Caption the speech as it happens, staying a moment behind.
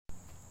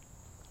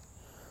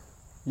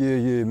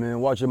Yeah, man.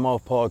 Watch Your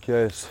Mouth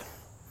podcast.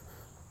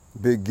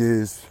 Big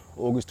Giz,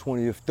 August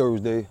 20th,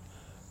 Thursday,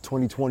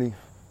 2020.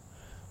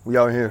 We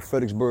out here in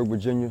Fredericksburg,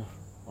 Virginia.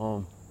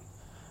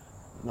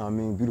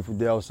 Beautiful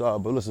day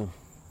outside. But listen,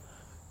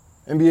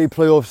 NBA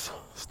playoffs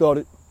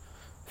started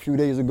a few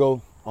days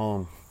ago.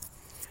 A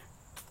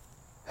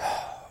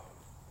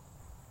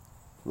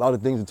lot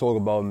of things to talk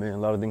about, man. A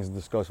lot of things to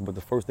discuss. But the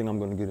first thing I'm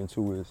going to get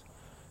into is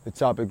the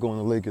topic on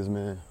the Lakers,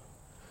 man.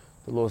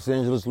 The Los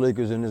Angeles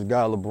Lakers and this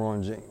guy,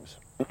 LeBron James.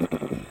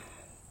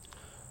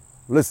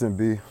 Listen,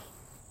 B.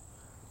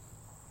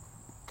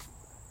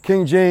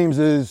 King James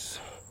is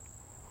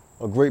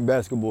a great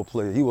basketball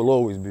player. He will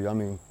always be. I've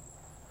been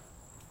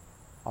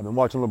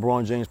watching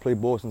LeBron James play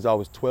ball since I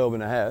was 12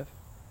 and a half,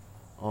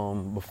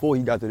 before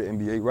he got to the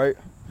NBA, right?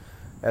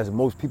 As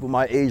most people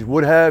my age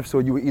would have. So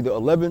you were either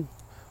 11,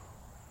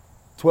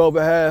 12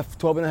 and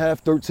a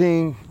half,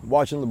 13,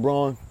 watching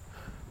LeBron,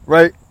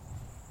 right?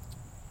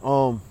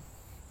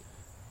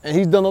 And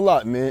he's done a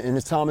lot, man. In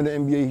his time in the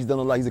NBA, he's done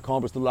a lot. He's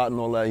accomplished a lot and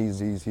all that.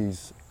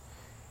 He's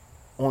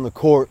on the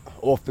court,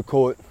 off the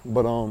court.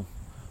 But on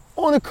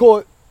the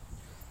court,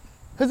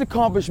 his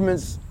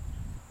accomplishments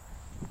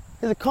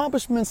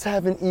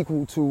haven't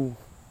equal to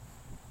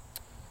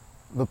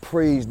the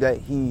praise that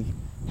he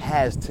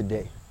has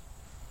today.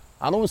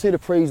 I don't want to say the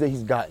praise that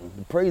he's gotten,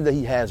 the praise that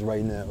he has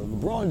right now.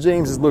 LeBron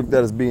James is looked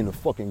at as being the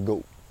fucking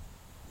GOAT.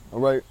 All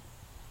right?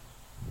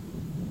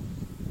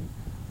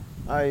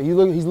 He's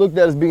looked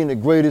at as being the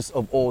greatest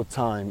of all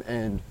time.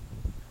 And,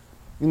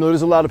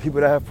 there's a lot of people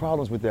that have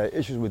problems with that,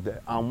 issues with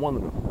that. I'm one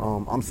of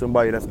them. I'm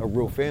somebody that's a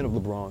real fan of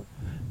LeBron.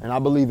 And I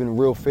believe in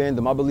real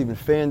fandom. I believe in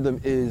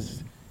fandom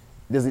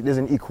there's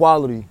an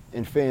equality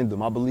in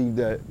fandom. I believe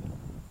that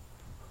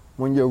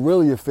when you're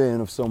really a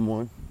fan of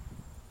someone,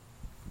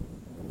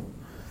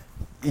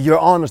 you're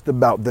honest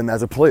about them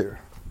as a player,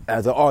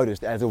 as an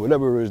artist, as a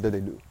whatever it is that they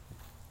do.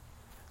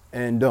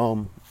 And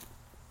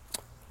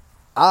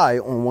I,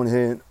 on one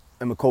hand,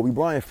 I'm a Kobe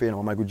Bryant fan, I'm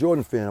a Michael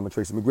Jordan fan, I'm a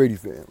Tracy McGrady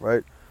fan,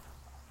 right?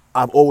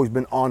 I've always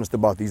been honest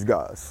about these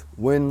guys.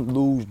 Win,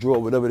 lose, draw,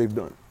 whatever they've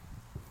done.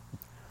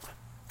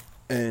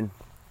 And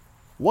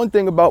one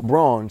thing about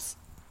Bron's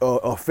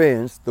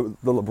fans, the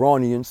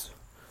LeBronians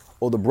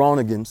or the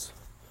Bronigans,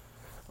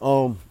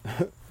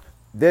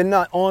 they're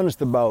not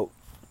honest about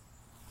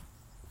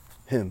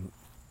him.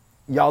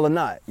 Y'all are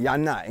not. Y'all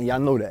not. And y'all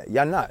know that.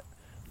 Y'all not.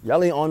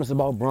 Y'all ain't honest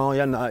about Bron.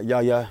 Y'all not.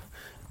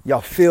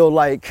 Y'all feel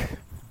like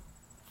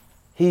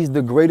he's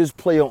the greatest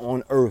player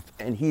on earth,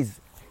 and he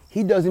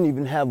doesn't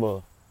even have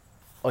a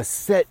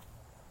set.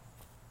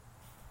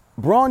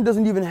 Bron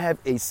doesn't even have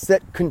a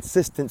set,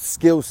 consistent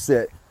skill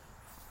set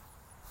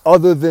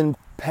other than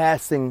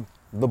passing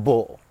the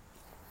ball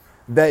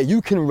that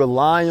you can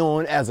rely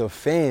on as a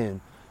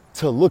fan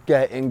to look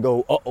at and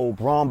go, uh-oh,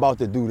 Bron about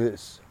to do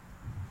this.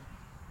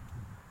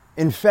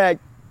 In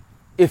fact,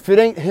 if it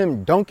ain't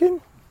him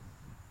dunking,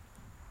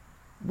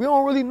 we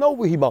don't really know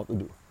what he about to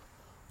do.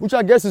 Which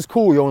I guess is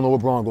cool. You don't know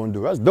what Bron gonna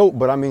do. That's dope.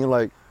 But I mean,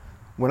 like,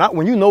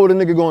 when you know what a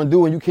nigga gonna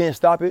do and you can't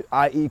stop it,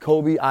 i.e.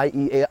 Kobe,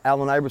 i.e.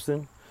 Allen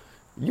Iverson,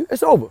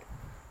 it's over.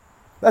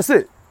 That's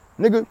it.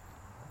 Nigga,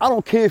 I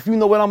don't care if you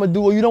know what I'm gonna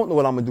do or you don't know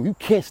what I'm gonna do. You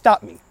can't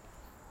stop me.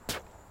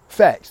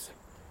 Facts.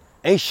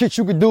 Ain't shit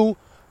you could do.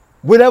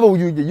 Whatever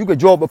you could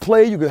draw up a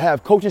play, you could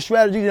have coaching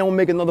strategy, it don't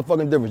make another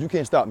fucking difference. You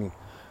can't stop me.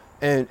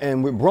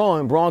 And with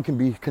Bron can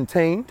be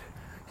contained.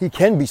 He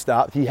can be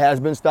stopped. He has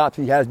been stopped.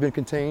 He has been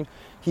contained.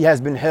 He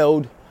has been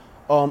held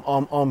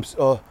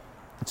to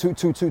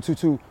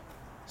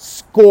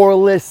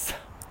scoreless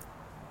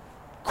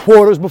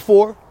quarters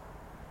before.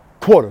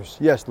 Quarters,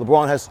 yes.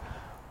 LeBron has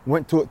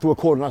went through a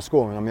quarter not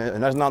scoring. I mean,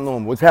 and that's not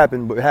normal. It's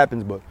happened, but it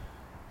happens. But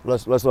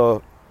let's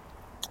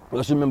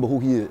remember who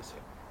he is,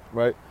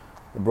 right?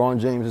 LeBron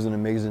James is an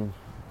amazing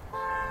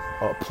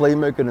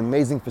playmaker, an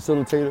amazing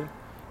facilitator.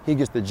 He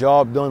gets the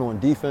job done on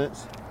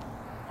defense.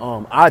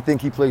 I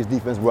think he plays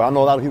defense well. I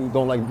know a lot of people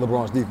don't like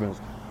LeBron's defense.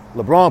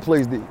 LeBron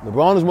plays D.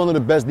 LeBron is one of the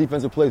best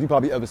defensive players you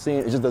probably ever seen.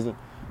 It just doesn't.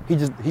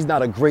 He's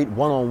not a great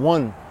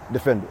one-on-one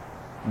defender,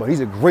 but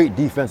he's a great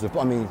defensive.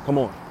 I mean, come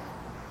on.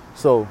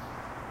 So,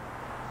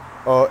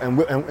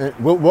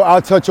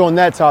 I'll touch on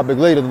that topic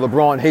later. The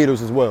LeBron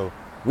haters as well.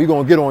 We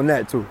gonna get on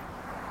that too.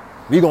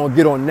 We gonna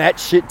get on that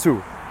shit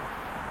too.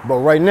 But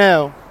right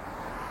now,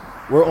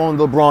 we're on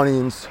the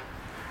LeBronians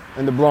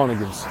and the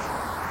Bronigans.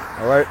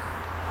 All right.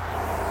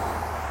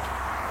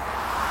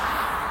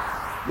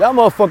 Y'all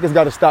motherfuckers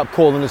gotta stop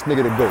calling this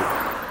nigga the GOAT.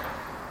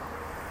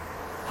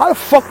 How the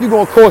fuck you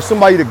gonna call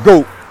somebody the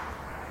GOAT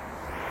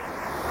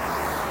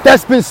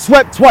that's been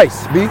swept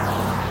twice, B?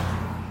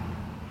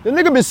 The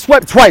nigga been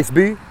swept twice,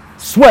 B.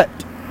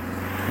 Swept.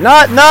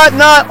 Not,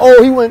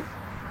 oh,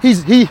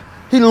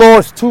 he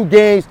lost 2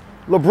 games.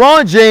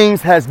 LeBron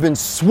James has been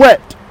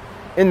swept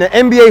in the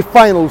NBA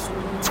Finals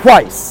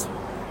twice.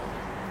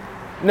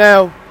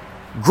 Now,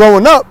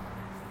 growing up,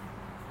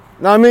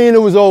 it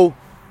was,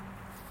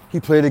 he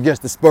played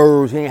against the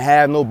Spurs. He ain't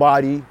have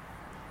nobody.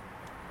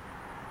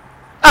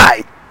 All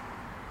right.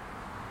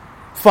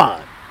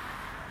 Fine.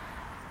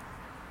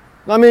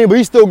 I mean, but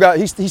he still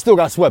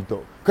got swept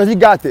though, because he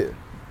got there.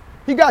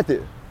 He got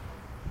there.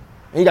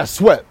 And he got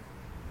swept.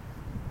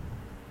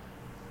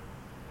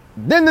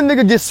 Then the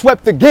nigga gets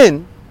swept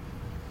again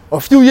a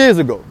few years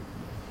ago.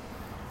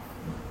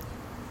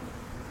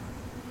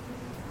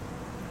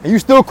 And you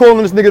still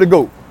calling this nigga the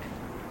GOAT.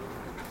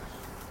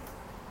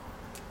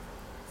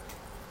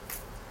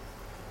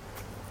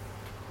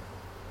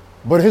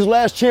 But his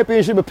last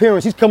championship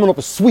appearance, he's coming off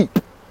a sweep.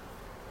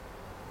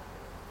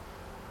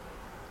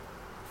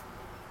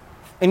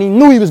 And he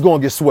knew he was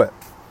going to get swept.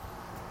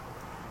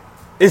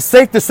 It's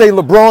safe to say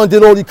LeBron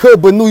did all he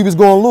could, but knew he was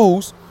going to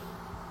lose.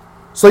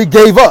 So he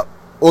gave up,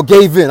 or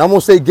gave in. I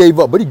won't say gave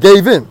up, but he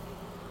gave in.